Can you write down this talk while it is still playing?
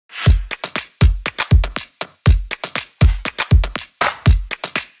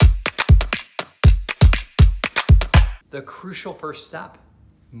The crucial first step,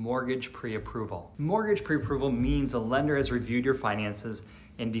 mortgage pre-approval. Mortgage pre-approval means a lender has reviewed your finances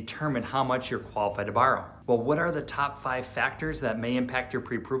and determined how much you're qualified to borrow. Well, what are the top 5 factors that may impact your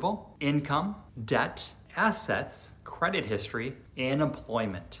pre-approval? Income, debt, assets, credit history, and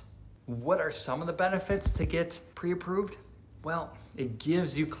employment. What are some of the benefits to get pre-approved? Well, it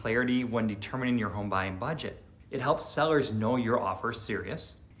gives you clarity when determining your home buying budget. It helps sellers know your offer is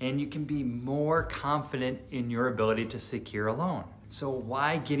serious, and you can be more confident in your ability to secure a loan. So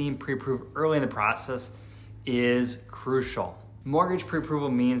why getting pre-approved early in the process is crucial. Mortgage pre-approval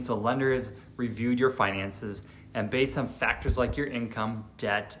means the lender has reviewed your finances and based on factors like your income,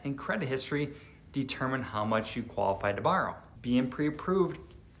 debt, and credit history, determine how much you qualify to borrow. Being pre-approved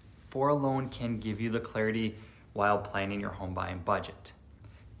for a loan can give you the clarity while planning your home buying budget,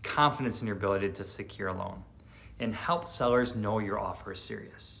 confidence in your ability to secure a loan, and help sellers know your offer is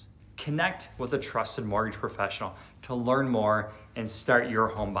serious. Connect with a trusted mortgage professional to learn more and start your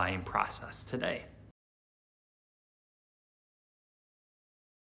home buying process today.